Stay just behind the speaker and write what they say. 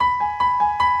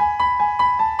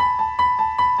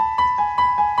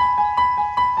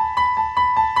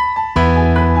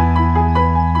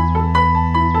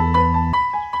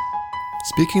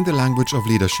Speaking the Language of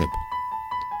Leadership.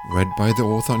 Read by the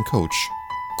author and coach,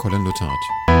 Colin Luttard.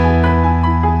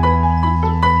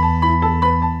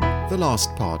 The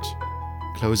last part.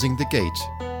 Closing the Gate.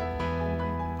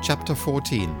 Chapter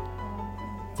 14.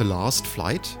 The Last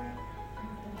Flight?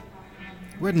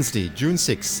 Wednesday, June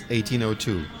 6,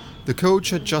 1802. The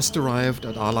coach had just arrived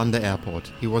at Arlanda Airport.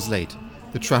 He was late.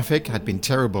 The traffic had been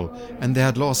terrible, and they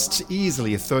had lost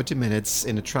easily 30 minutes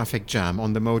in a traffic jam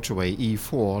on the motorway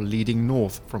E4 leading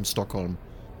north from Stockholm.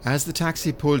 As the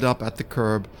taxi pulled up at the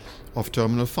curb of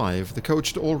Terminal 5, the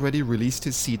coach had already released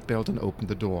his seatbelt and opened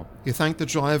the door. He thanked the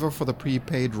driver for the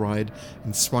prepaid ride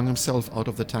and swung himself out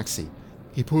of the taxi.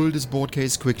 He pulled his board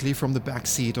case quickly from the back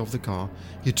seat of the car.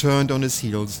 He turned on his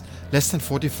heels. Less than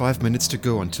 45 minutes to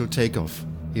go until takeoff,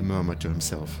 he murmured to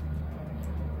himself.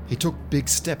 He took big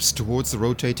steps towards the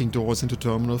rotating doors into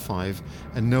Terminal 5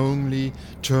 and knowingly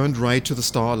turned right to the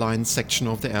Star Line section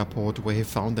of the airport, where he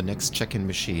found the next check-in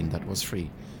machine that was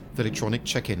free. The electronic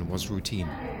check-in was routine.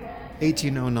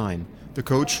 1809. The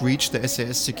coach reached the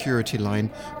SAS security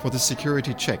line for the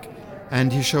security check,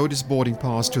 and he showed his boarding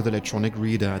pass to the electronic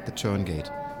reader at the turn gate,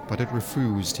 but it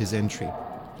refused his entry,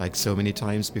 like so many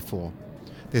times before.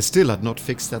 They still had not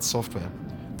fixed that software.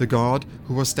 The guard,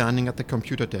 who was standing at the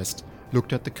computer desk,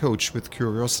 looked at the coach with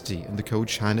curiosity, and the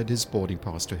coach handed his boarding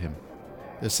pass to him.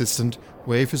 The assistant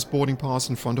waved his boarding pass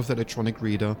in front of the electronic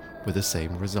reader with the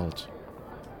same result.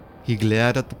 He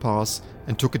glared at the pass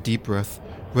and took a deep breath,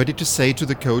 ready to say to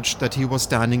the coach that he was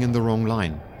standing in the wrong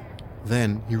line.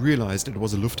 Then he realized it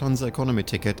was a Lufthansa economy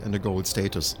ticket and a gold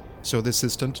status, so the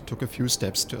assistant took a few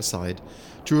steps to aside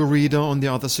to a reader on the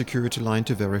other security line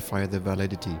to verify the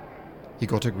validity. He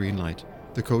got a green light.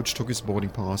 The coach took his boarding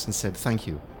pass and said thank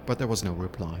you, but there was no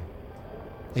reply.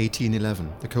 1811.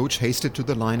 The coach hasted to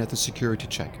the line at the security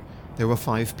check. There were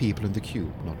 5 people in the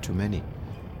queue, not too many.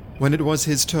 When it was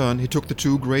his turn, he took the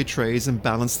 2 grey trays and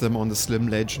balanced them on the slim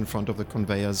ledge in front of the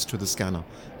conveyors to the scanner.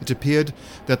 It appeared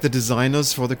that the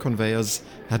designers for the conveyors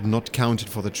had not counted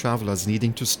for the travelers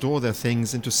needing to store their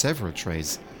things into several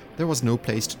trays. There was no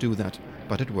place to do that,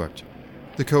 but it worked.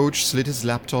 The coach slid his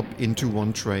laptop into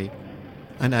one tray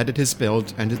and added his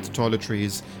belt and its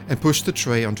toiletries and pushed the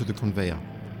tray onto the conveyor.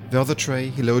 The other tray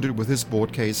he loaded with his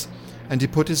board case, and he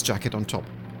put his jacket on top.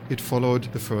 It followed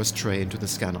the first tray into the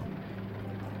scanner.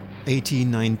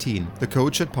 1819. The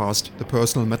coach had passed the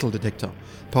personal metal detector,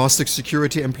 passed the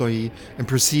security employee, and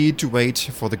proceeded to wait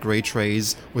for the grey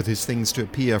trays with his things to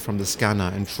appear from the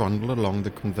scanner and trundle along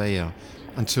the conveyor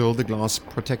until the glass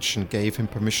protection gave him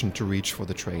permission to reach for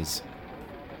the trays.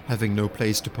 Having no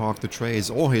place to park the trays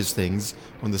or his things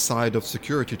on the side of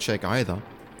security check either,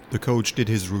 the coach did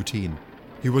his routine.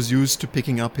 He was used to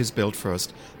picking up his belt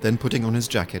first, then putting on his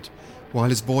jacket. While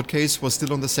his board case was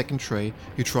still on the second tray,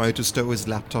 he tried to stow his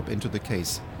laptop into the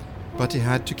case. But he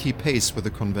had to keep pace with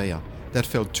the conveyor. That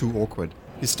felt too awkward.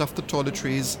 He stuffed the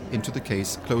toiletries into the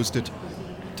case, closed it,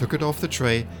 took it off the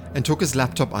tray, and took his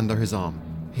laptop under his arm.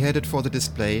 He headed for the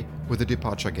display with the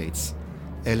departure gates.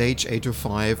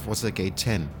 LH805 was at gate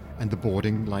 10, and the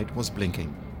boarding light was blinking.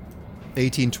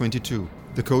 1822.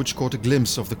 The coach caught a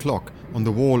glimpse of the clock on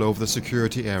the wall over the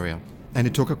security area, and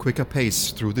he took a quicker pace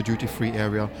through the duty-free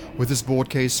area with his board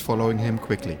case following him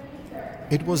quickly.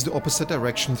 It was the opposite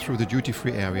direction through the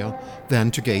duty-free area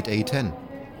than to gate A10.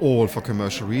 All for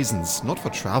commercial reasons, not for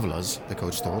travelers, the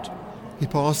coach thought. He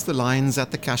passed the lines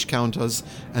at the cash counters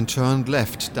and turned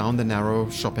left down the narrow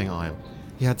shopping aisle.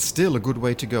 He had still a good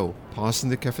way to go,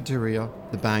 passing the cafeteria,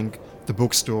 the bank, the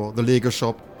bookstore, the Lego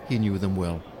shop. He knew them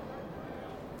well.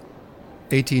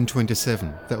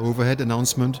 1827. The overhead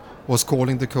announcement was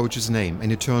calling the coach's name,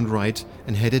 and he turned right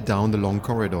and headed down the long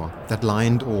corridor that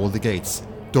lined all the gates,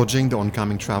 dodging the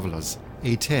oncoming travelers.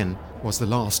 A10 was the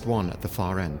last one at the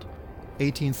far end.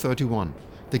 1831.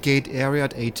 The gate area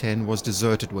at A10 was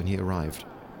deserted when he arrived.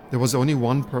 There was only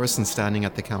one person standing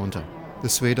at the counter. The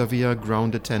Swedavia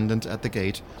ground attendant at the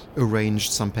gate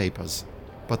arranged some papers,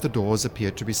 but the doors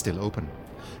appeared to be still open.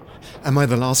 "Am I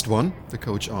the last one?" the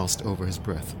coach asked over his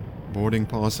breath. "Boarding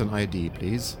pass and ID,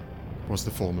 please," was the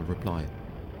formal reply.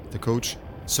 The coach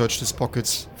searched his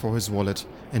pockets for his wallet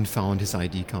and found his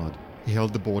ID card. He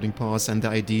held the boarding pass and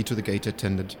the ID to the gate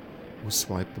attendant, who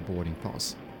swiped the boarding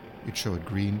pass. It showed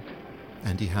green,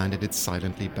 and he handed it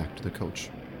silently back to the coach.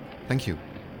 "Thank you,"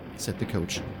 said the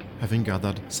coach, having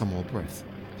gathered some more breath.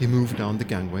 He moved down the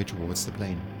gangway towards the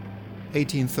plane.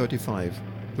 1835.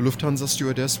 The Lufthansa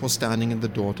stewardess was standing in the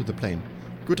door to the plane.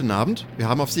 "Guten Abend, wir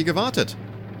haben auf Sie gewartet,"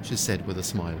 she said with a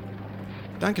smile.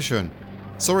 "Dankeschön.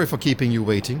 Sorry for keeping you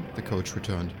waiting," the coach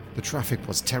returned. "The traffic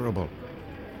was terrible."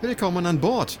 "Willkommen an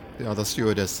Bord," the other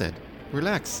stewardess said.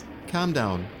 "Relax, calm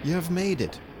down, you have made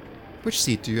it." Which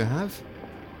seat do you have?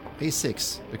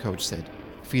 A6, the coach said,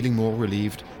 feeling more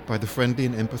relieved by the friendly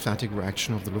and empathetic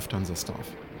reaction of the Lufthansa staff.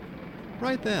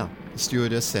 Right there, the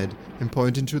stewardess said and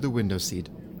pointed to the window seat.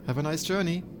 Have a nice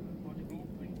journey.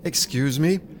 Excuse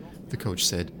me, the coach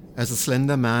said, as a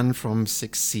slender man from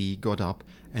 6C got up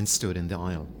and stood in the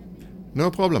aisle. No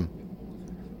problem.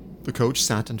 The coach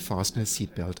sat and fastened his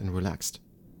seatbelt and relaxed.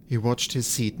 He watched his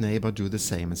seat neighbor do the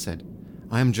same and said,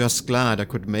 I am just glad I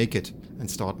could make it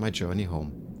and start my journey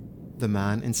home. The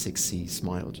man in 6C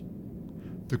smiled.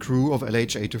 The crew of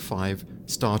LH825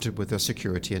 started with their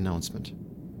security announcement.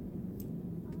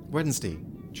 Wednesday,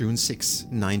 June 6,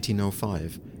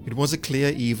 1905. It was a clear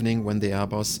evening when the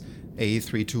Airbus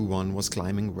A321 was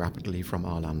climbing rapidly from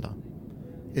Arlanda.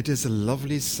 It is a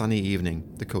lovely sunny evening,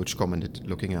 the coach commented,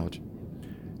 looking out.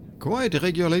 Quite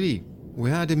regularly. We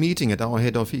had a meeting at our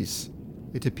head office.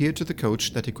 It appeared to the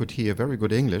coach that he could hear very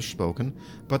good English spoken,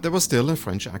 but there was still a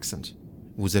French accent.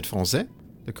 Vous êtes français?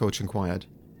 The coach inquired.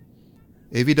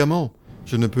 Évidemment,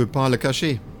 je ne peux pas le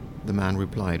cacher, the man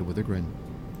replied with a grin.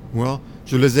 Well,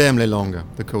 je les aime les langues,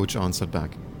 the coach answered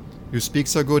back. You speak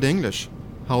so good English.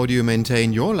 How do you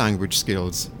maintain your language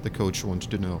skills? The coach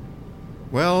wanted to know.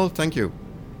 Well, thank you.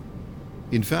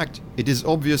 In fact, it is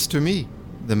obvious to me,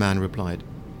 the man replied.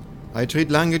 I treat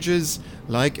languages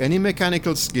like any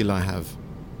mechanical skill I have.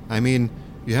 I mean,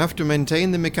 you have to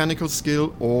maintain the mechanical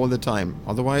skill all the time,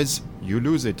 otherwise you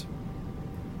lose it.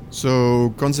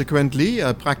 So, consequently,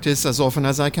 I practice as often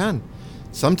as I can.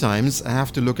 Sometimes I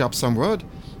have to look up some word,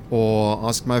 or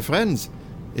ask my friends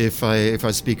if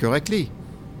I speak correctly.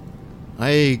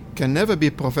 I can never be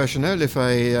professional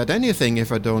at anything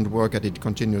if I don't work at it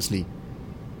continuously.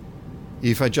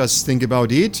 If I just think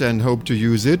about it and hope to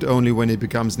use it only when it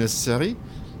becomes necessary,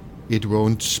 it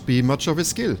won't be much of a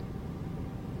skill.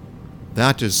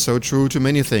 That is so true to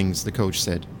many things, the coach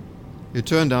said. It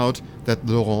turned out that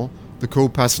Laurent, the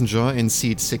co-passenger in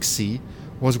seat 6C,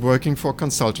 was working for a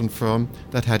consultant firm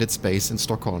that had its base in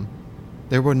Stockholm.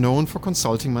 They were known for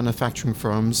consulting manufacturing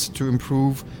firms to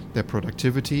improve their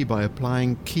productivity by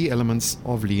applying key elements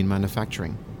of lean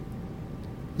manufacturing.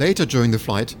 Later during the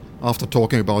flight, after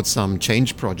talking about some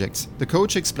change projects, the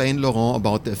coach explained Laurent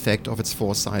about the effect of its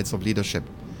 4 sides of leadership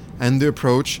and the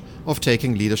approach of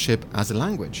taking leadership as a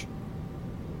language.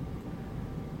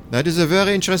 That is a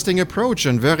very interesting approach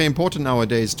and very important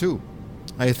nowadays too.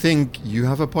 I think you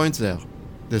have a point there.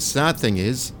 The sad thing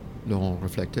is, Laurent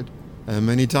reflected,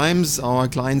 many times our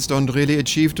clients don't really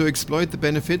achieve to exploit the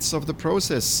benefits of the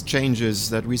process changes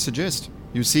that we suggest.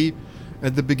 You see,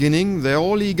 at the beginning they're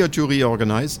all eager to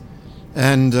reorganize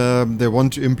and they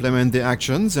want to implement the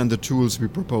actions and the tools we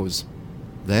propose.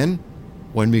 Then,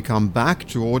 when we come back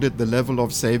to audit the level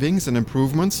of savings and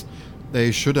improvements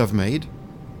they should have made,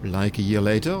 like a year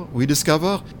later, we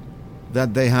discover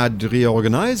that they had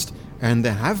reorganized and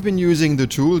they have been using the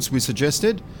tools we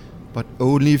suggested, but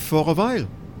only for a while.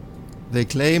 They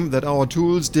claim that our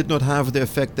tools did not have the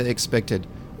effect they expected,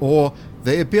 or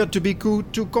they appeared to be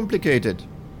too complicated.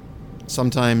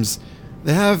 Sometimes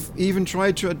they have even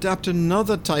tried to adapt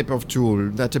another type of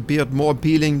tool that appeared more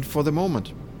appealing for the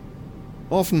moment.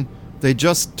 Often they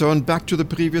just turned back to the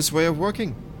previous way of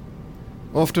working.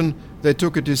 Often they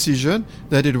took a decision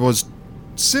that it was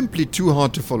simply too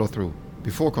hard to follow through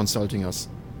before consulting us.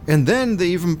 And then they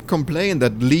even complained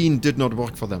that lean did not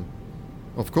work for them.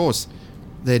 Of course,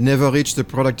 they never reached the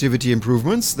productivity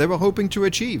improvements they were hoping to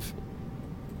achieve.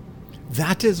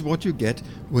 That is what you get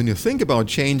when you think about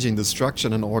changing the structure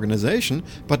in an organization,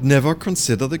 but never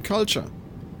consider the culture.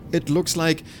 It looks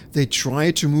like they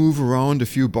try to move around a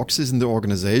few boxes in the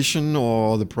organization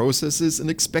or the processes and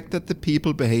expect that the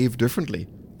people behave differently,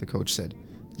 the coach said.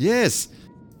 Yes,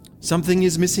 something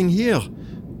is missing here,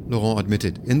 Laurent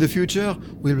admitted. In the future,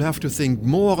 we'll have to think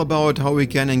more about how we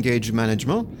can engage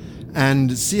management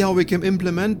and see how we can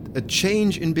implement a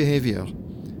change in behavior.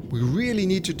 We really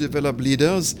need to develop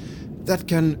leaders that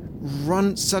can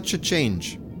run such a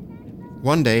change.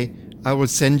 One day, I will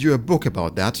send you a book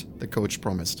about that, the coach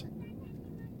promised.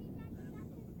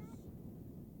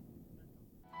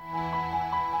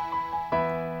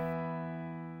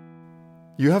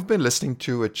 You have been listening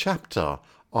to a chapter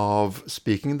of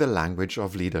Speaking the Language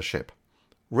of Leadership,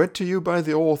 read to you by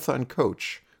the author and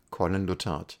coach, Colin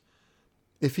Lutard.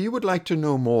 If you would like to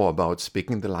know more about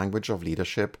speaking the language of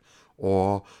leadership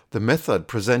or the method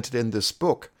presented in this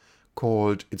book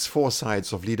called Its 4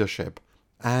 Sides of Leadership,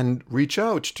 and reach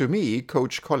out to me,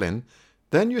 Coach Colin,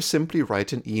 then you simply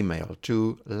write an email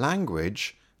to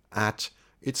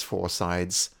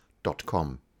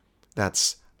language@its4sides.com.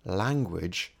 That's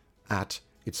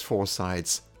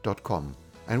language@its4sides.com,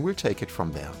 and we'll take it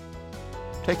from there.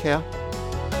 Take care.